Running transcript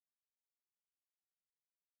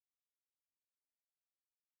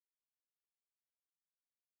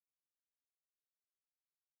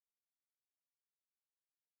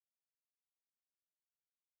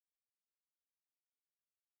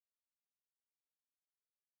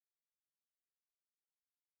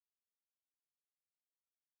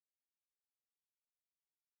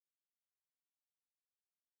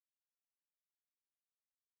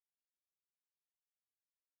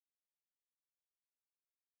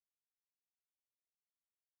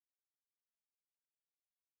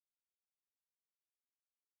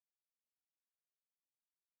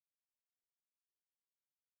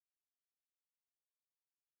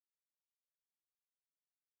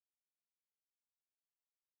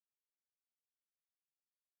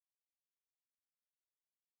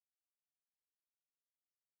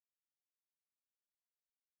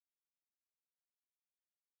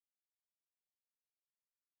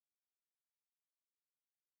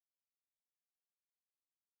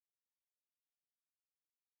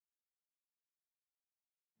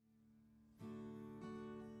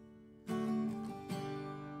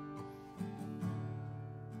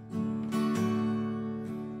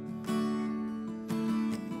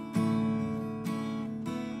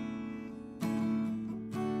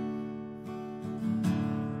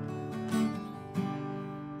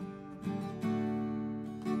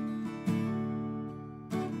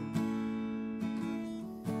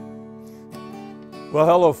Well,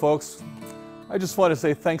 hello, folks. I just want to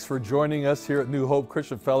say thanks for joining us here at New Hope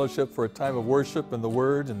Christian Fellowship for a time of worship and the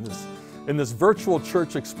Word in this virtual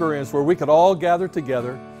church experience where we could all gather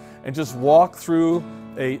together and just walk through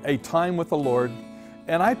a time with the Lord.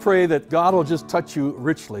 And I pray that God will just touch you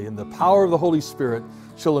richly, and the power of the Holy Spirit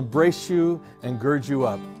shall embrace you and gird you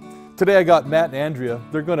up. Today I got Matt and Andrea.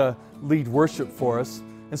 They're going to lead worship for us.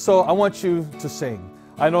 And so I want you to sing.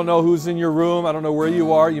 I don't know who's in your room. I don't know where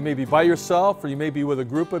you are. You may be by yourself or you may be with a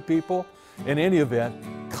group of people. In any event,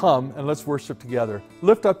 come and let's worship together.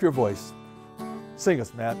 Lift up your voice. Sing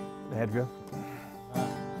us, Matt and Andrea.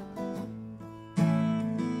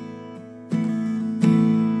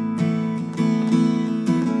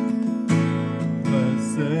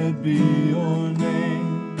 Blessed be your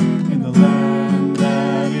name in the land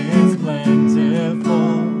that is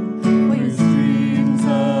plentiful, where streams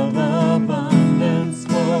of abundance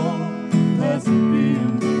flow. Blessed be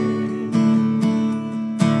your name.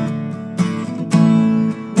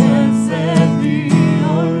 Blessed be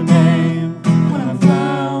your name when I'm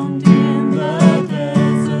found in the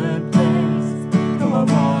desert place. Though I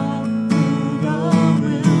walk through the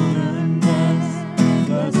wilderness,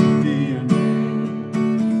 blessed be your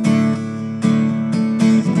name.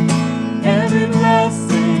 Every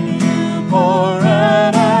blessing you pour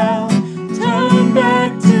out, I'll turn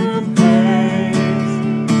back to praise.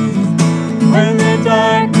 When the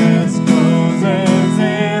darkness closes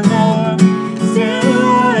in, Lord,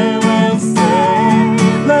 still I will say,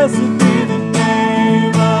 blessed be the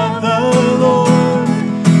name of the Lord.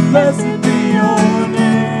 Blessed be your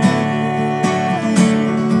name.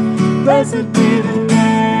 Blessed be the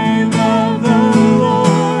name of the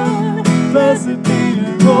Lord. Blessed be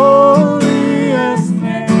your glorious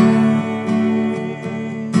name.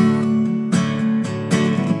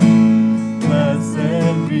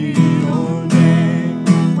 Blessed be your name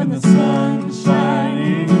when the sun's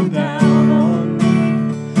shining down on me,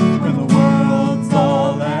 when the world's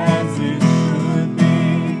all as it should be.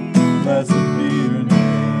 Blessed be your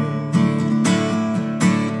name.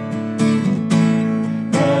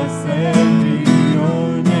 Blessed be your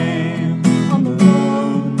name on the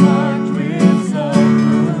road marked with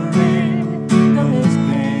suffering.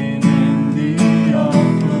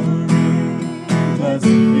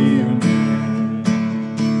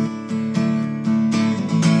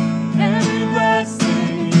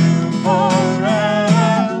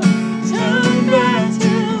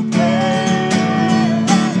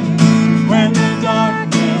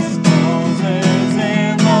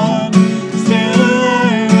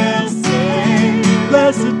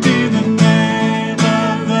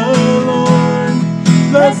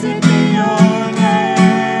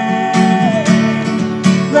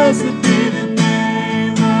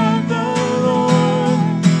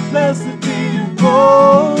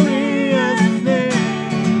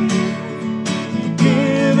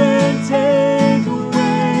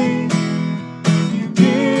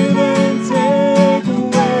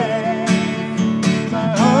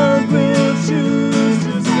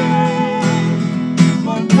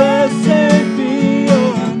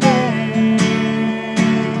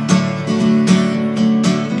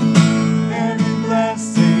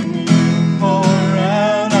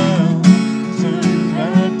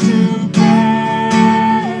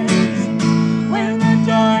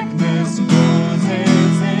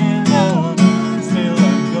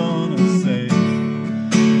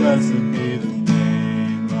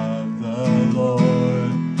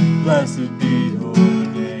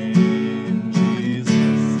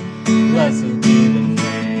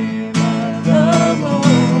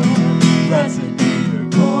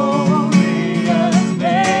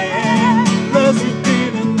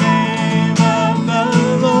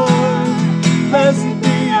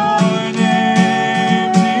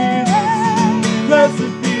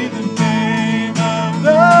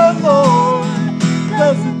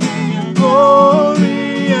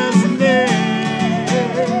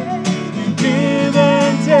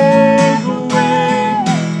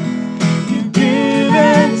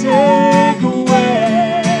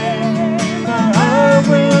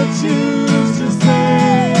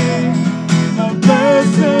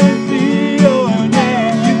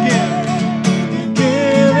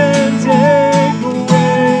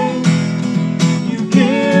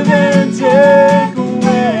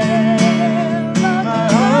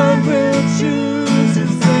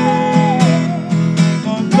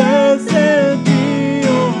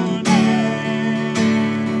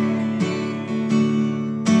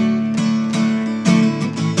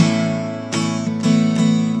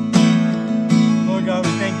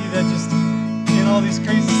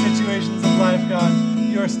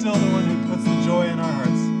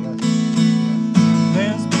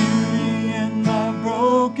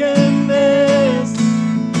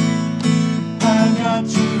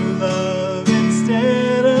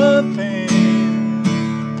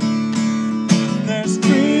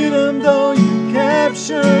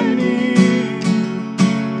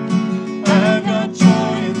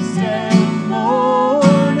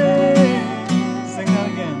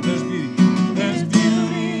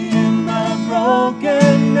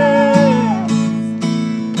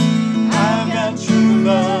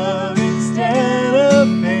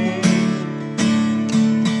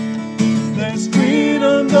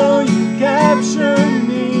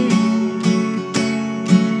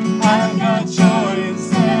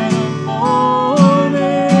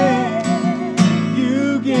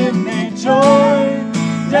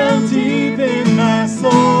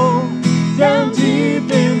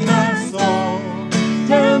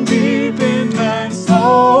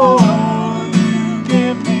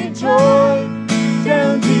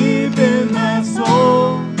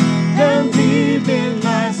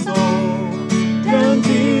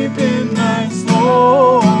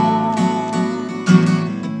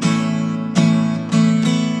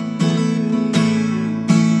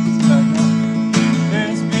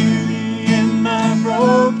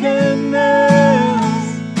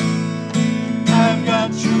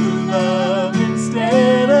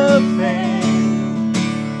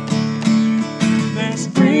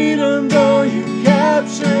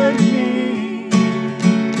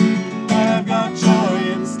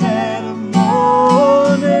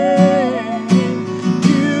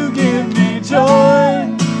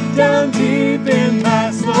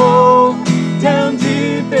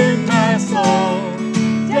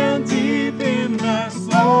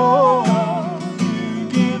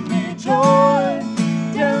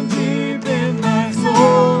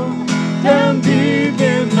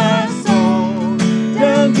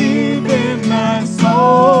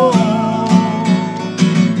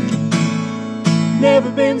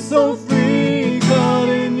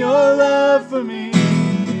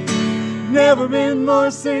 Never been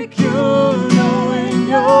more secure knowing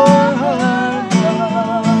your heart,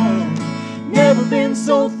 Lord. Never been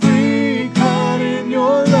so free, caught in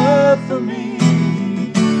your love for me.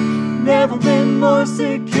 Never been more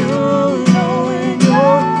secure knowing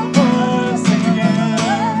your heart. Sing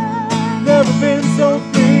again. Never been so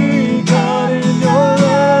free, caught in your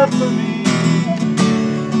love for me.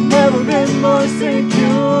 Never been more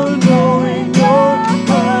secure knowing your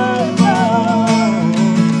heart, Lord.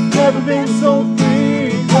 Never been so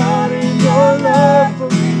free, caught in your love for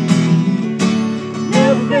me.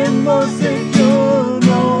 Never been more secure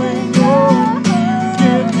knowing your heart.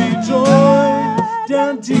 Give me joy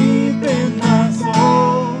down deep in my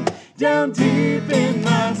soul, down deep in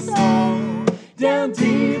my soul, down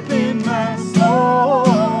deep in my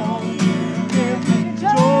soul. You give me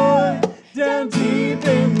joy down deep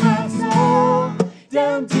in my soul,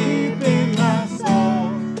 down deep in my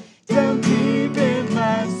soul, down deep in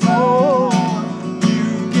my soul.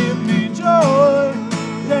 You give me joy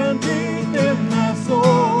down deep in my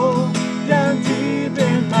soul, down deep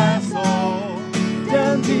in my soul,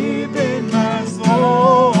 down deep in my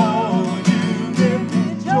soul. You give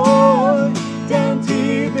me joy down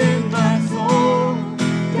deep in my soul,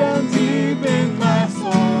 down deep in my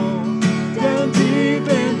soul, down deep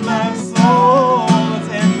in my soul. Let's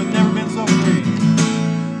end with never been so free.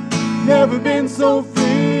 Never been so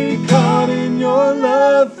free, caught in your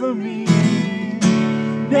love for me.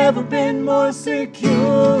 Never been more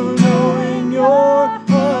secure knowing your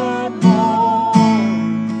heart more.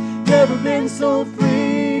 Never been so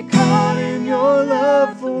free, caught in your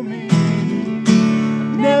love for me.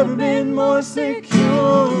 Never been more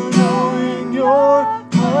secure knowing your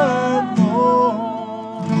heart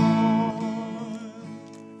more.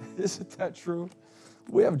 Isn't that true?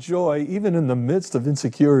 We have joy even in the midst of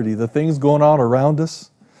insecurity, the things going on around us.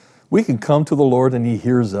 We can come to the Lord and He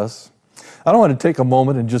hears us. I don't want to take a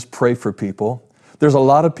moment and just pray for people. There's a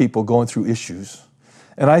lot of people going through issues.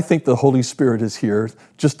 And I think the Holy Spirit is here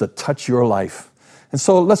just to touch your life. And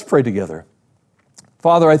so let's pray together.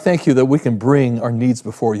 Father, I thank you that we can bring our needs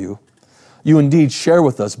before you. You indeed share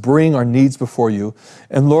with us, bring our needs before you.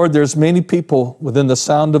 And Lord, there's many people within the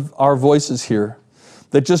sound of our voices here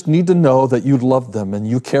that just need to know that you love them and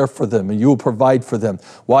you care for them and you will provide for them.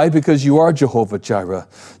 Why? Because you are Jehovah Jireh.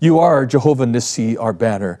 You are Jehovah Nissi, our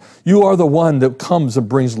banner. You are the one that comes and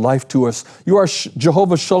brings life to us. You are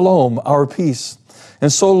Jehovah Shalom, our peace.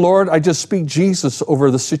 And so, Lord, I just speak Jesus over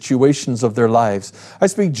the situations of their lives. I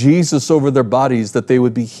speak Jesus over their bodies, that they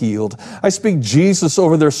would be healed. I speak Jesus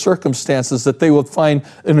over their circumstances, that they would find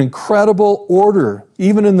an incredible order,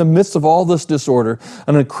 even in the midst of all this disorder,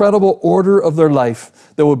 an incredible order of their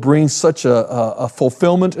life that would bring such a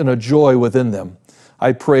fulfillment and a joy within them.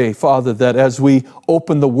 I pray, Father, that as we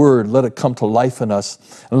open the Word, let it come to life in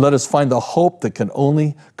us, and let us find the hope that can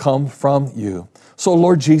only come from you. So,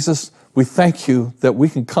 Lord Jesus, we thank you that we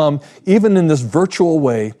can come even in this virtual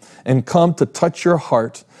way and come to touch your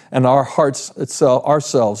heart, and our hearts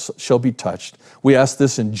ourselves shall be touched. We ask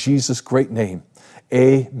this in Jesus' great name.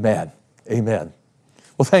 Amen. Amen.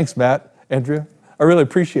 Well, thanks, Matt, Andrea. I really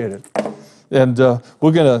appreciate it. And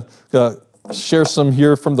we're going to share some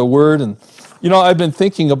here from the Word. And, you know, I've been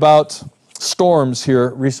thinking about storms here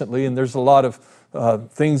recently, and there's a lot of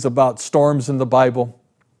things about storms in the Bible.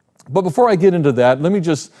 But before I get into that, let me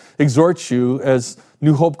just exhort you as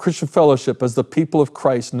New Hope Christian Fellowship, as the people of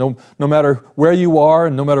Christ, no matter where you are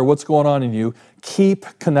and no matter what's going on in you, keep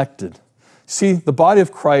connected. See, the body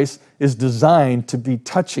of Christ is designed to be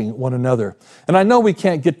touching one another. And I know we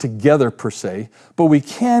can't get together per se, but we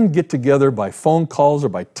can get together by phone calls or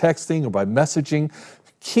by texting or by messaging.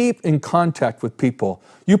 Keep in contact with people.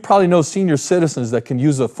 You probably know senior citizens that can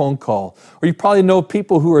use a phone call, or you probably know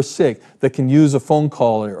people who are sick that can use a phone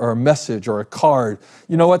call or a message or a card.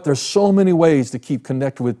 You know what? There's so many ways to keep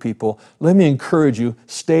connected with people. Let me encourage you,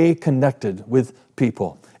 stay connected with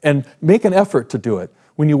people and make an effort to do it.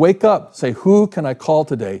 When you wake up, say, who can I call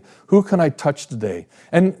today? Who can I touch today?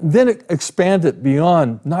 And then expand it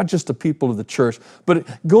beyond not just the people of the church, but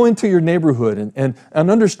go into your neighborhood and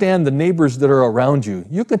understand the neighbors that are around you.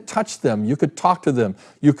 You could touch them. You could talk to them.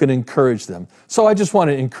 You can encourage them. So I just want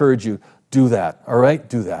to encourage you, do that, all right?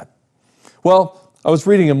 Do that. Well, I was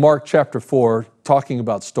reading in Mark chapter 4, talking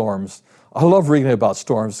about storms. I love reading about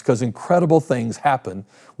storms because incredible things happen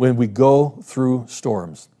when we go through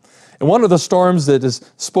storms. And one of the storms that is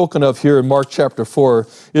spoken of here in Mark chapter 4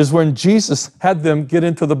 is when Jesus had them get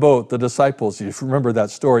into the boat, the disciples. You remember that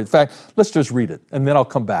story. In fact, let's just read it, and then I'll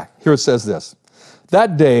come back. Here it says this.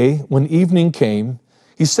 That day, when evening came,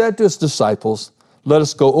 he said to his disciples, "Let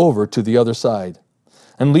us go over to the other side."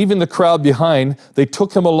 And leaving the crowd behind, they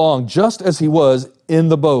took him along just as he was in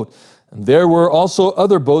the boat. And there were also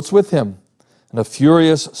other boats with him. And a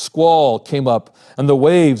furious squall came up, and the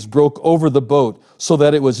waves broke over the boat so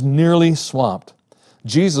that it was nearly swamped.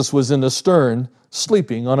 Jesus was in the stern,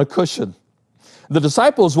 sleeping on a cushion. The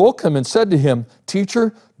disciples woke him and said to him,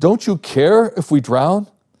 "Teacher, don't you care if we drown?"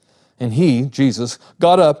 And he, Jesus,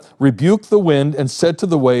 got up, rebuked the wind, and said to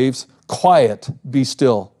the waves, "Quiet, be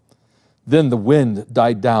still." Then the wind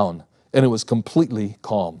died down, and it was completely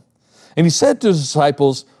calm. And he said to his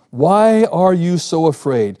disciples, "Why are you so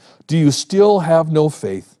afraid? Do you still have no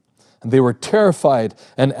faith?" And they were terrified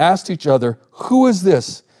and asked each other, "Who is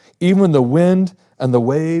this? Even the wind and the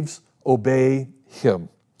waves obey him."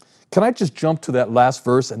 Can I just jump to that last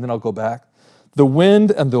verse and then I'll go back? The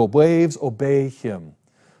wind and the waves obey him.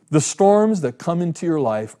 The storms that come into your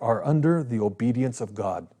life are under the obedience of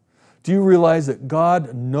God. Do you realize that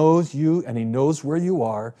God knows you and he knows where you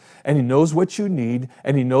are and he knows what you need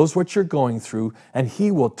and he knows what you're going through and he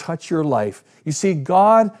will touch your life? You see,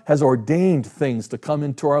 God has ordained things to come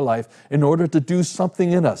into our life in order to do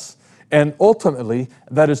something in us. And ultimately,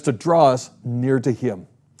 that is to draw us near to him.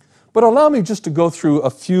 But allow me just to go through a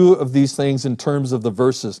few of these things in terms of the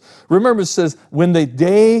verses. Remember, it says, when the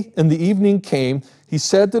day and the evening came, he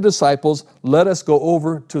said to the disciples, "Let us go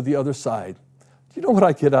over to the other side." Do you know what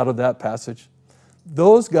I get out of that passage?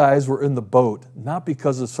 Those guys were in the boat not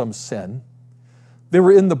because of some sin. They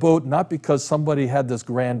were in the boat not because somebody had this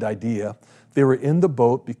grand idea. They were in the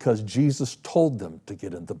boat because Jesus told them to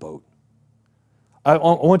get in the boat. I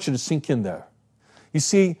want you to sink in there. You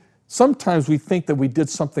see, sometimes we think that we did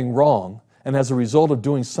something wrong, and as a result of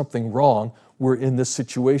doing something wrong, we're in this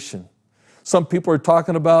situation. Some people are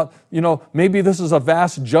talking about, maybe this is a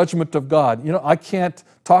vast judgment of God. I can't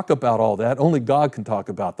talk about all that. Only God can talk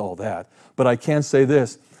about all that. But I can say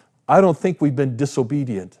this. I don't think we've been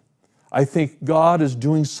disobedient. I think God is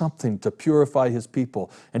doing something to purify his people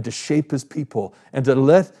and to shape his people and to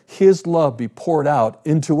let his love be poured out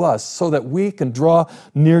into us so that we can draw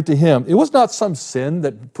near to him. It was not some sin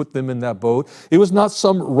that put them in that boat. It was not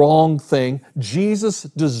some wrong thing. Jesus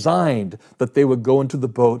designed that they would go into the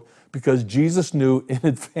boat because Jesus knew in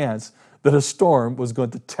advance that a storm was going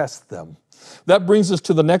to test them. That brings us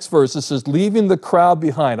to the next verse. It says, leaving the crowd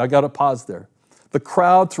behind. I got to pause there. The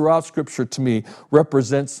crowd throughout Scripture to me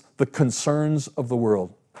represents the concerns of the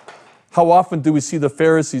world. How often do we see the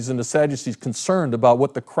Pharisees and the Sadducees concerned about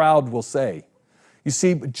what the crowd will say? You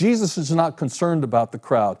see, Jesus is not concerned about the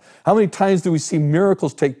crowd. How many times do we see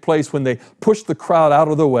miracles take place when they push the crowd out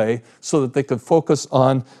of the way so that they could focus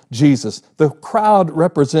on Jesus? The crowd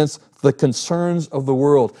represents the concerns of the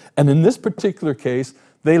world. And in this particular case,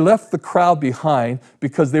 they left the crowd behind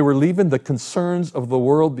because they were leaving the concerns of the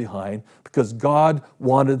world behind because God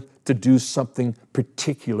wanted to do something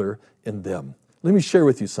particular in them. Let me share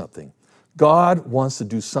with you something. God wants to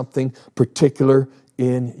do something particular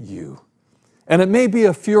in you. And it may be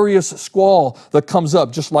a furious squall that comes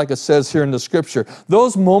up, just like it says here in the Scripture.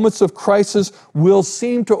 Those moments of crisis will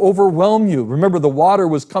seem to overwhelm you. Remember, the water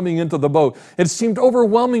was coming into the boat. It seemed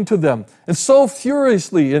overwhelming to them. And so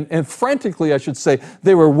furiously and frantically, I should say,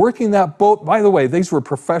 they were working that boat. By the way, these were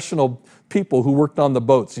professional people who worked on the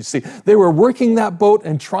boats. You see, they were working that boat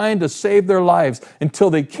and trying to save their lives until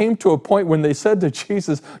they came to a point when they said to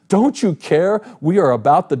Jesus, "Don't you care? We are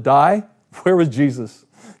about to die." Where was Jesus?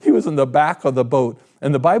 He was in the back of the boat,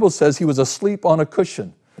 and the Bible says he was asleep on a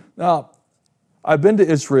cushion. Now, I've been to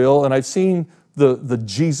Israel, and I've seen the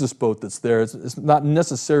Jesus boat that's there. It's not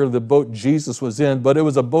necessarily the boat Jesus was in, but it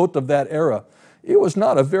was a boat of that era. It was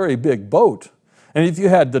not a very big boat. And if you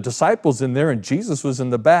had the disciples in there and Jesus was in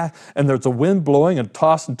the back, and there's a wind blowing and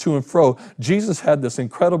tossing to and fro, Jesus had this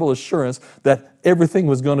incredible assurance that everything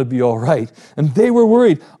was going to be all right. And they were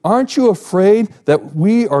worried. Aren't you afraid that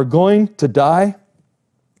we are going to die?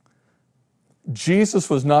 Jesus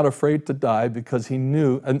was not afraid to die because he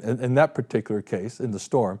knew, in that particular case, in the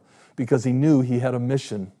storm, because he knew he had a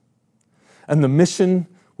mission. And the mission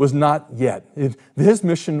was not yet. His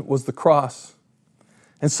mission was the cross.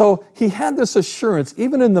 And so he had this assurance,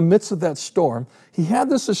 even in the midst of that storm, he had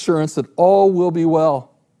this assurance that all will be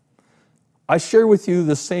well. I share with you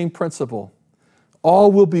the same principle.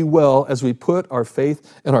 All will be well as we put our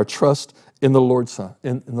faith and our trust in the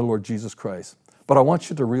Lord Jesus Christ. But I want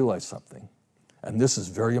you to realize something. And this is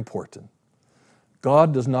very important.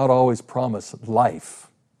 God does not always promise life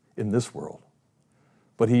in this world,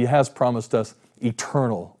 but he has promised us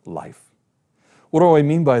eternal life. What do I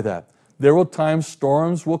mean by that? There will times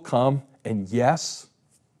storms will come, and yes,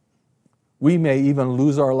 we may even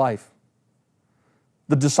lose our life.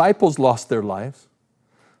 The disciples lost their lives.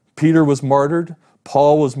 Peter was martyred.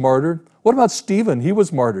 Paul was martyred. What about Stephen? He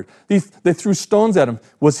was martyred. They threw stones at him.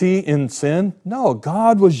 Was he in sin? No,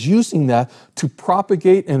 God was using that to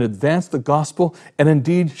propagate and advance the gospel and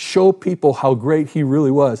indeed show people how great he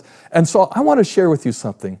really was. And so I want to share with you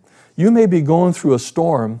something. You may be going through a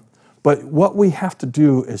storm, but what we have to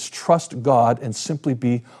do is trust God and simply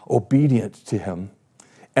be obedient to him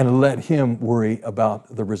and let him worry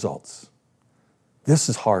about the results. This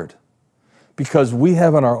is hard because we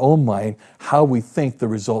have in our own mind how we think the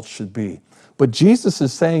results should be. But Jesus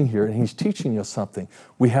is saying here, and he's teaching us something,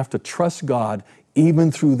 we have to trust God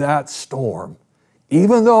even through that storm,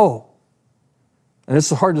 even though, and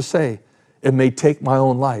this is hard to say, it may take my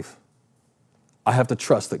own life. I have to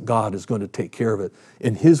trust that God is going to take care of it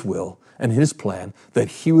in his will and his plan, that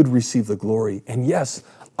he would receive the glory. And yes,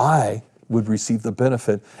 I would receive the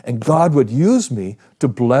benefit, and God would use me to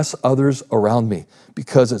bless others around me,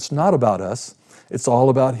 because it's not about us, it's all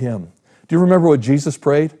about him. Do you remember what Jesus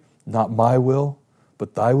prayed? Not my will,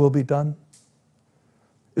 but thy will be done.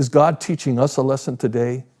 Is God teaching us a lesson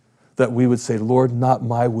today that we would say, Lord, not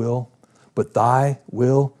my will, but thy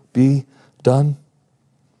will be done?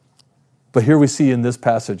 But here we see in this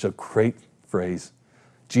passage a great phrase.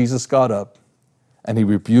 Jesus got up and he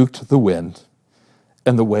rebuked the wind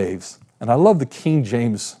and the waves. And I love the King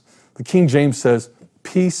James. The King James says,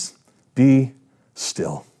 peace be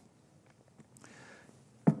still.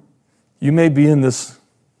 You may be in this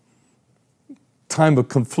time of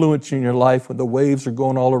confluence in your life when the waves are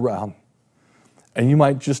going all around. And you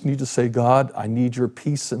might just need to say, God, I need your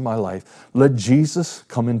peace in my life. Let Jesus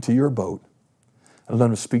come into your boat and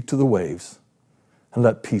let him speak to the waves and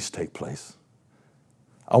let peace take place.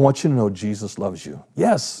 I want you to know Jesus loves you.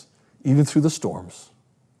 Yes, even through the storms.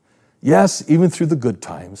 Yes, even through the good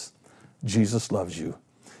times, Jesus loves you.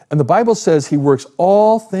 And the Bible says he works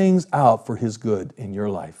all things out for his good in your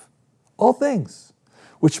life. All things.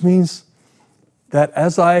 Which means that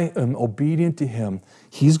as I am obedient to him,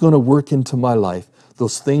 he's going to work into my life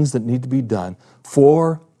those things that need to be done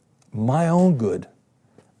for my own good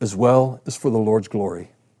as well as for the Lord's glory.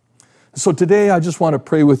 So today I just want to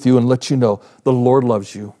pray with you and let you know the Lord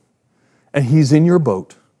loves you and he's in your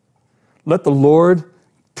boat. Let the Lord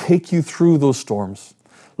take you through those storms.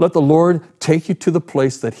 Let the Lord take you to the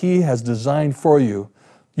place that he has designed for you.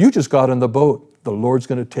 You just got in the boat. The Lord's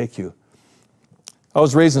going to take you. I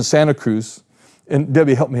was raised in Santa Cruz, and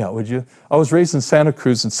Debbie, help me out, would you? I was raised in Santa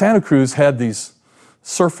Cruz, and Santa Cruz had these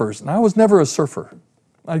surfers, and I was never a surfer.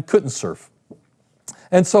 I couldn't surf.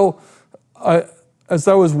 And so as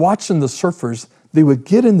I was watching the surfers, they would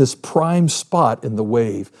get in this prime spot in the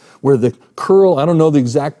wave where the curl, I don't know the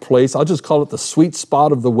exact place, I'll just call it the sweet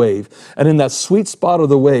spot of the wave. And in that sweet spot of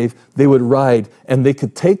the wave, they would ride, and they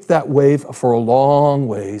could take that wave for a long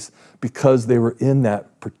ways because they were in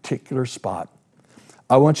that particular spot.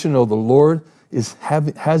 I want you to know the Lord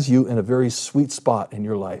has you in a very sweet spot in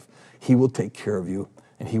your life. He will take care of you,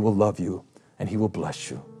 and he will love you, and he will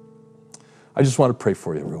bless you. I just want to pray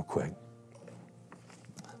for you real quick.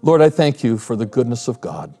 Lord, I thank you for the goodness of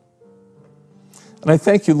God. And I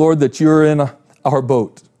thank you, Lord, that you're in our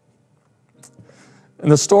boat.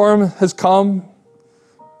 And the storm has come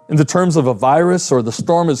in the terms of a virus, or the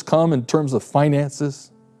storm has come in terms of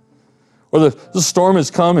finances, or the storm has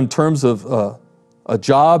come in terms of a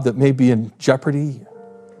job that may be in jeopardy.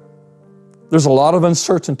 There's a lot of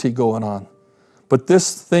uncertainty going on. But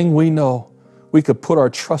this thing we know, we could put our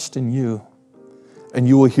trust in you, and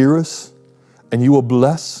you will hear us, and you will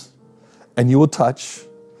bless, and you will touch,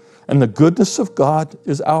 and the goodness of God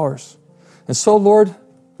is ours. And so, Lord,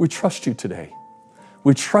 we trust you today.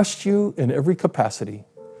 We trust you in every capacity.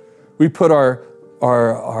 We put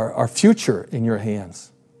our future in your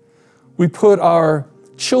hands. We put our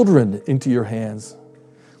children into your hands.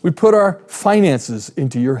 We put our finances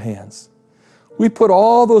into your hands. We put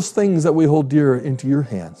all those things that we hold dear into your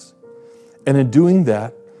hands. And in doing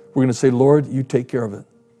that, we're going to say, Lord, you take care of it,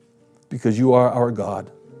 because you are our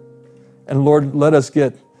God. And Lord, let us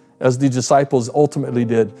get, as the disciples ultimately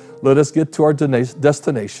did, let us get to our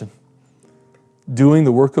destination, doing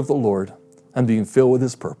the work of the Lord and being filled with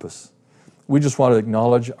his purpose. We just want to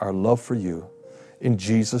acknowledge our love for you in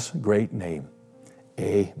Jesus' great name.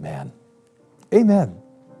 Amen. Amen.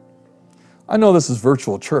 I know this is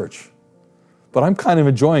virtual church, but I'm kind of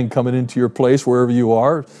enjoying coming into your place wherever you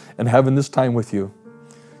are and having this time with you.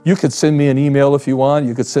 You could send me an email if you want.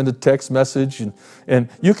 You could send a text message, and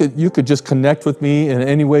you could just connect with me in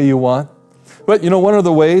any way you want. But you know, one of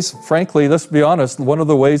the ways, frankly, let's be honest, one of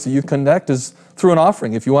the ways that you connect is through an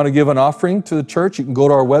offering. If you want to give an offering to the church, you can go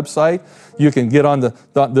to our website. You can get on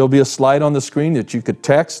there'll be a slide on the screen that you could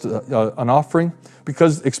text an offering,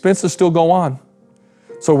 because expenses still go on.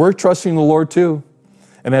 So we're trusting the Lord too.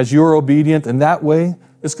 And as you're obedient in that way,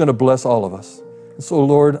 it's going to bless all of us. And so,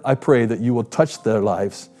 Lord, I pray that you will touch their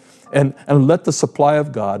lives and let the supply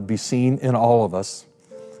of God be seen in all of us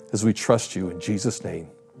as we trust you in Jesus' name.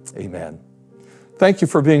 Amen. Thank you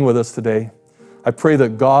for being with us today. I pray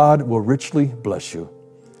that God will richly bless you.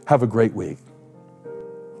 Have a great week.